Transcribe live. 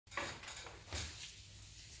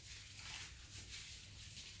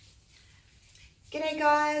G'day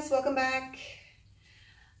guys, welcome back.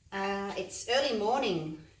 It's early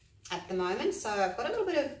morning at the moment, so I've got a little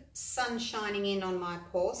bit of sun shining in on my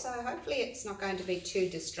paw, so hopefully it's not going to be too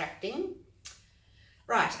distracting.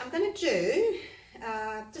 Right, I'm going to do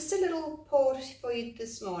just a little paw for you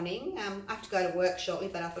this morning. I have to go to work shortly,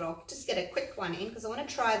 but I thought I'll just get a quick one in because I want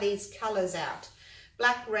to try these colours out.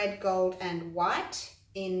 Black, red, gold and white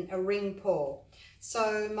in a ring paw.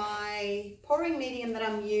 So my pouring medium that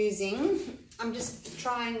I'm using, I'm just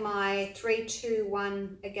trying my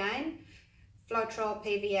 3-2-1 again, floetrol,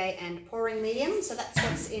 PVA and pouring medium. So that's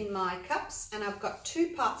what's in my cups, and I've got 2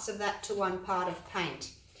 parts of that to 1 part of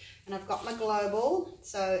paint. And I've got my global,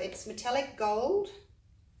 so it's metallic gold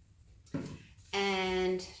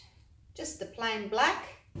and just the plain black,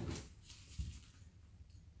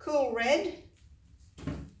 cool red,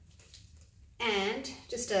 and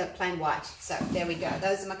just a plain white. So there we go,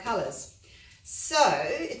 those are my colours. So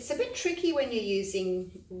it's a bit tricky when you're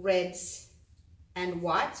using reds and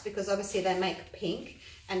whites because obviously they make pink,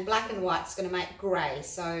 and black and white's going to make grey,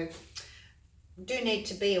 so do need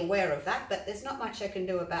to be aware of that, but there's not much I can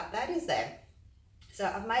do about that, is there? So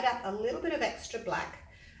I've made up a little bit of extra black.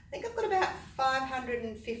 I think I've got about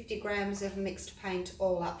 550 grams of mixed paint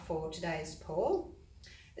all up for today's paw.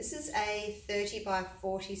 This is a 30 by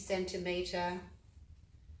 40 centimetre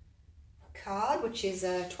card, which is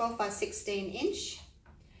a 12 by 16 inch.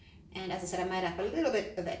 And as I said, I made up a little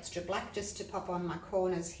bit of extra black just to pop on my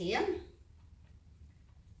corners here,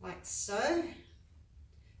 like so.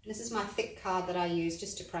 This is my thick card that I use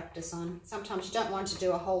just to practice on. Sometimes you don't want to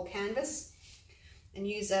do a whole canvas and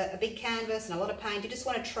use a big canvas and a lot of paint. You just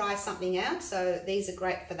want to try something out, so these are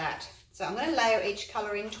great for that. So I'm going to layer each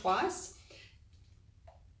colour in twice.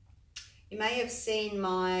 You may have seen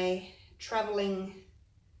my travelling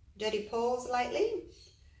dirty paws lately,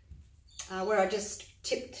 where I just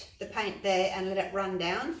tipped the paint there and let it run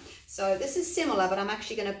down. So this is similar, but I'm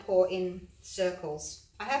actually going to pour in circles.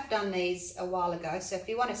 I have done these a while ago, so if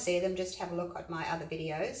you want to see them, just have a look at my other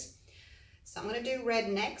videos. So I'm going to do red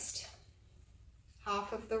next,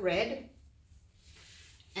 half of the red,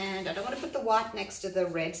 and I don't want to put the white next to the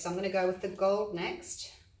red, so I'm going to go with the gold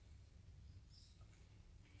next.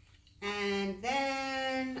 And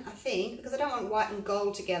then I think, because I don't want white and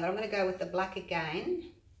gold together, I'm going to go with the black again.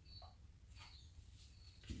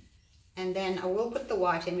 And then I will put the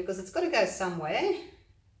white in because it's got to go somewhere.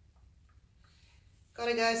 Got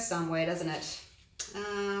to go somewhere, doesn't it?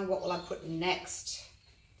 What will I put next?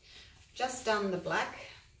 Just done the black.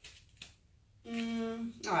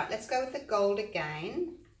 All right, let's go with the gold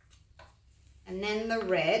again. And then the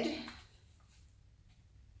red.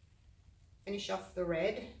 Finish off the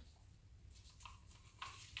red.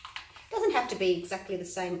 Doesn't have to be exactly the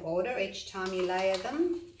same order each time you layer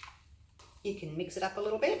them. You can mix it up a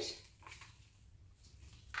little bit.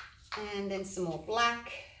 And then some more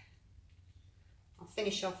black. I'll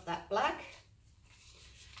finish off that black.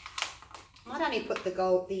 I might only put the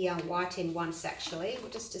white in once actually,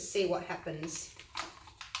 just to see what happens.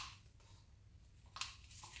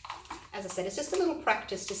 As I said, it's just a little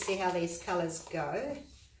practice to see how these colours go.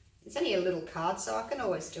 It's only a little card, so I can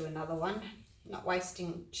always do another one. Not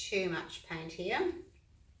wasting too much paint here,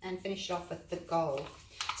 and finish it off with the gold.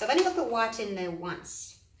 So I've only got the white in there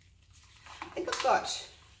once. I think I've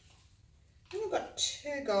got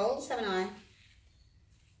 2 golds, haven't I?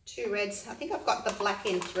 2 reds. I think I've got the black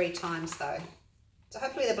in 3 times though. So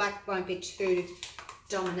hopefully the black won't be too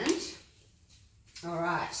dominant. All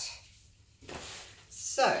right.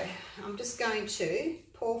 So I'm just going to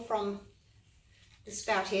pour from the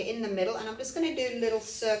spout here in the middle, and I'm just going to do little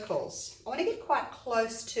circles. I want to get quite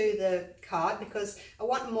close to the card because I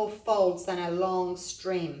want more folds than a long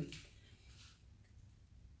stream.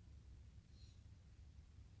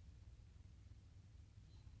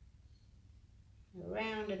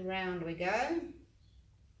 Round and round we go.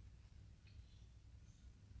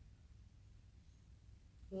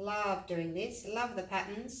 Love doing this, love the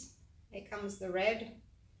patterns. Here comes the red.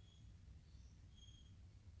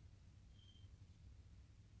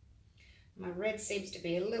 My red seems to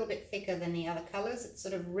be a little bit thicker than the other colours. It's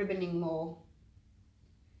sort of ribboning more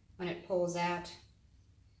when it pours out.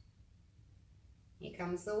 Here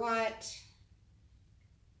comes the white.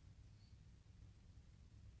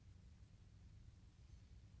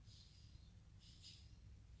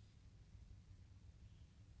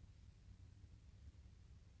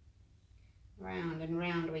 Round and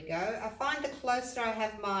round we go. I find the closer I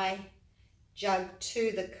have my jug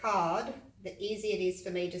to the card, the easier it is for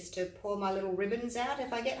me just to pour my little ribbons out.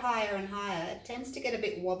 If I get higher and higher, it tends to get a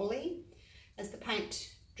bit wobbly. As the paint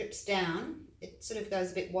drips down, it sort of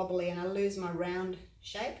goes a bit wobbly and I lose my round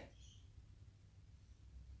shape.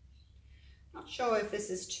 Not sure if this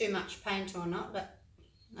is too much paint or not, but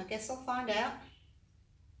I guess I'll find out.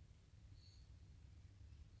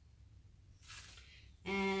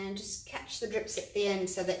 And just catch the drips at the end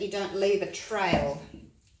so that you don't leave a trail.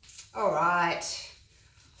 All right,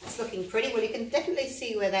 it's looking pretty. Well, you can definitely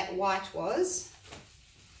see where that white was.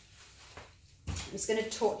 I'm just going to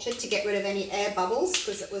torch it to get rid of any air bubbles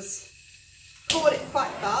because it was caught it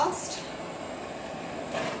quite fast.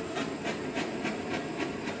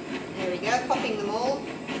 There we go, popping them all.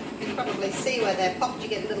 You can probably see where they're popped. You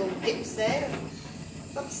get little dips there.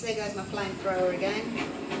 Oops, there goes my flamethrower again.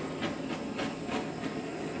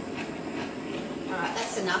 Alright,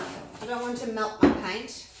 that's enough. I don't want to melt my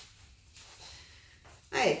paint.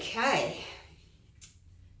 Okay.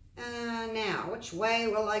 Now, which way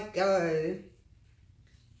will I go?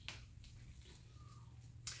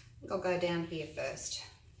 I think I'll go down here first.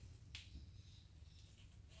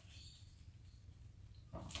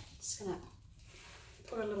 Just gonna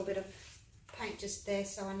put a little bit of paint just there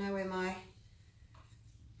so I know where my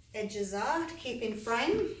edges are to keep in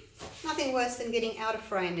frame. Nothing worse than getting out of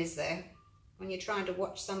frame, is there? When you're trying to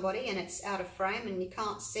watch somebody and it's out of frame and you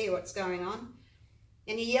can't see what's going on.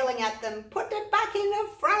 And you're yelling at them, put it back in the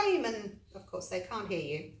frame, and of course they can't hear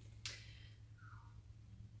you.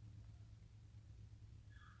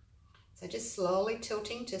 So just slowly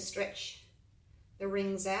tilting to stretch the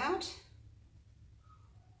rings out.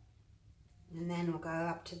 And then we'll go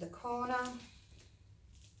up to the corner.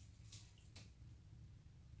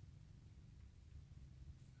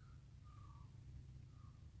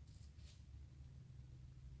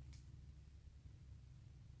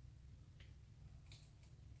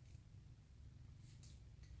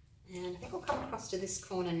 And I think I'll come across to this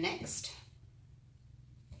corner next.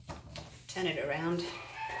 Turn it around.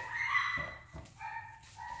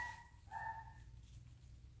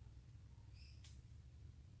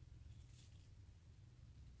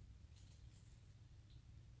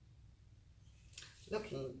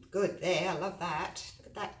 Looking good there, I love that. Look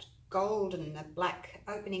at that gold and the black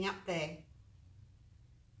opening up there.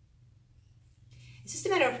 It's just a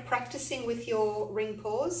matter of practicing with your ring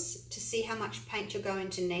pours to see how much paint you're going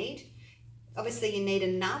to need. Obviously you need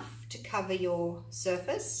enough to cover your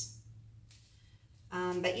surface,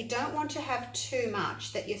 but you don't want to have too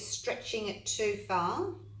much that you're stretching it too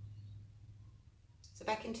far. So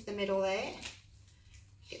back into the middle there.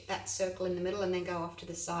 Get that circle in the middle and then go off to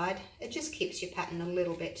the side. It just keeps your pattern a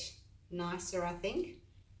little bit nicer, I think.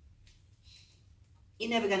 You're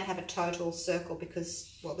never going to have a total circle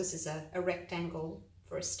because, well, this is a rectangle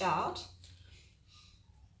for a start.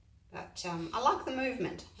 But I like the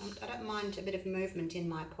movement. I don't mind a bit of movement in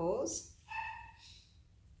my pours.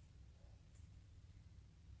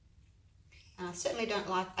 And I certainly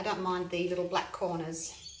I don't mind the little black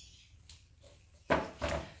corners.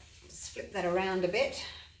 Just flip that around a bit.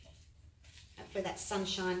 Hopefully that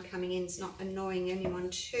sunshine coming in is not annoying anyone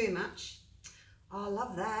too much. Oh, I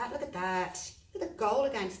love that. Look at that. Look at the gold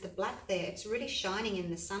against the black there. It's really shining in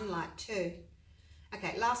the sunlight too.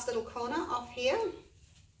 Okay, last little corner off here.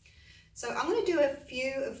 So I'm going to do a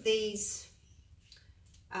few of these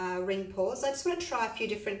ring pours. I just want to try a few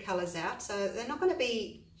different colours out. So they're not going to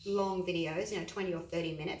be long videos, 20 or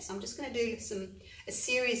 30 minutes. I'm just going to do a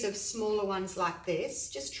series of smaller ones like this,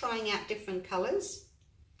 just trying out different colours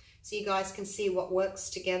so you guys can see what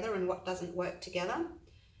works together and what doesn't work together.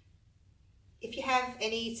 If you have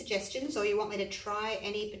any suggestions or you want me to try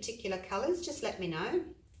any particular colours, just let me know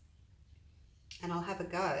and I'll have a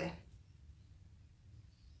go.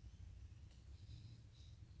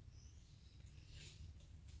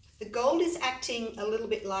 The gold is acting a little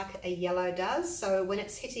bit like a yellow does, so when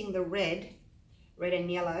it's hitting the red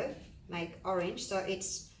and yellow make orange, so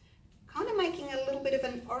it's kind of making a little bit of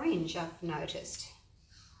an orange, I've noticed.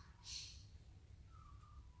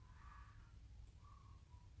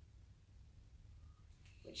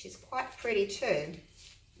 Which is quite pretty too.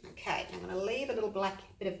 Okay, I'm going to leave a little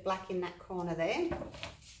bit of black in that corner there.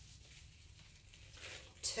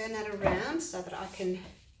 Turn that around so that I can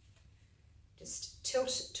just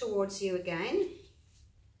tilt towards you again.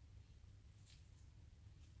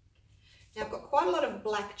 Now I've got quite a lot of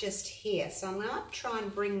black just here, so I'm going to try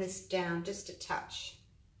and bring this down just a touch.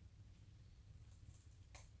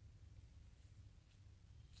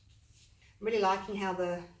 I'm really liking how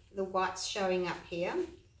the white's showing up here.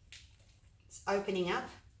 It's opening up.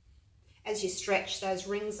 As you stretch, those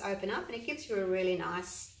rings open up and it gives you a really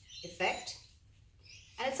nice effect.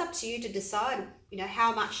 And it's up to you to decide,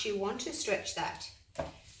 how much you want to stretch that.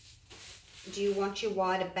 Do you want your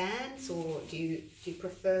wider bands or do you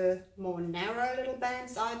prefer more narrow little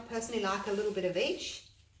bands? I personally like a little bit of each.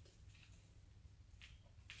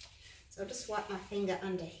 So So I'll just wipe my finger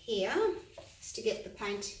under here just to get the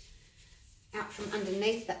paint out from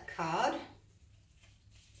underneath that card.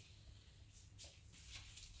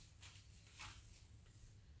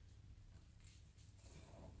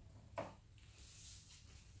 I'll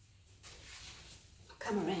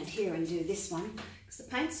come around here and do this one because the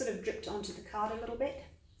paint sort of dripped onto the card a little bit.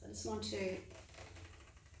 So I just want to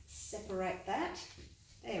separate that.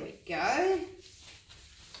 There we go.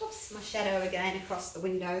 Oops, my shadow again across the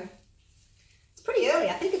window. It's pretty early.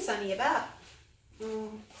 I think it's only about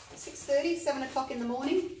 6:30, 7 o'clock in the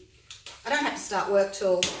morning. I don't have to start work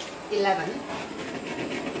till 11.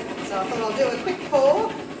 So I thought I'll do a quick pour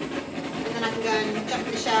and then I can go and jump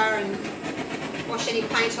in the shower and wash any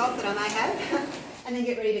paint off that I may have and then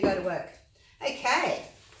get ready to go to work. Okay,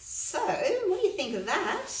 so what do you think of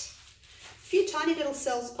that? A few tiny little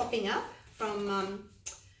cells popping up from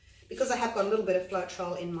because I have got a little bit of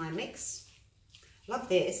floetrol in my mix. Love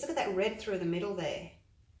this. Look at that red through the middle there.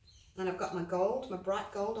 And I've got my gold, my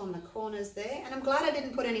bright gold on the corners there. And I'm glad I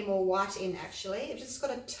didn't put any more white in actually. I've just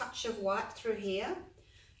got a touch of white through here.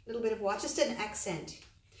 A little bit of white, just an accent.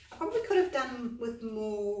 I probably could have done with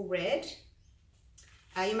more red.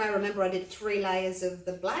 You may remember I did 3 layers of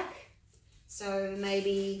the black. So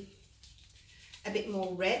maybe a bit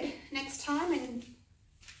more red next time.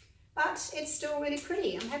 But it's still really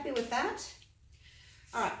pretty. I'm happy with that.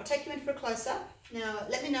 All right, I'll take you in for a close-up. Now,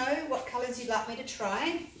 let me know what colours you'd like me to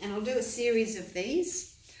try, and I'll do a series of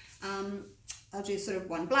these. I'll do sort of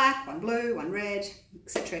one black, one blue, one red,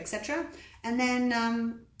 etc., etc. And then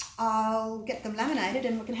I'll get them laminated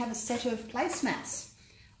and we can have a set of placemats.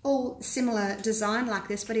 All similar design like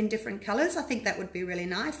this, but in different colours. I think that would be really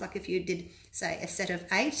nice, like if you did, say, a set of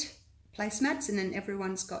 8 placemats and then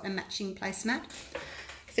everyone's got a matching placemat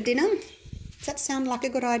for dinner. Does that sound like a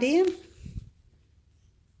good idea?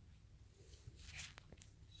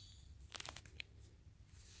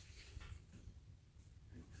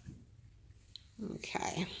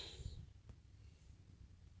 Okay.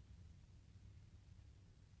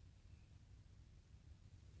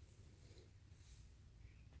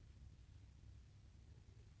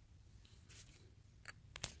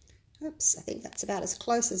 Oops, I think that's about as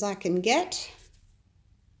close as I can get.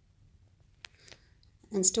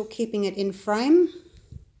 And still keeping it in frame.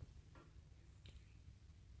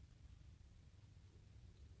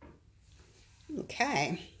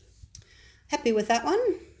 Okay, happy with that one.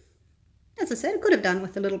 As I said, I could have done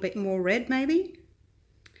with a little bit more red maybe.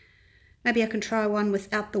 Maybe I can try one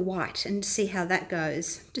without the white and see how that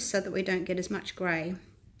goes, just so that we don't get as much grey.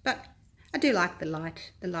 But I do like the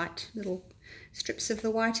light little strips of the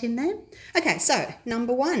white in there. Okay, so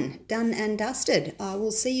number 1, done and dusted. I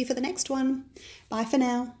will see you for the next one. Bye for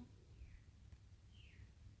now.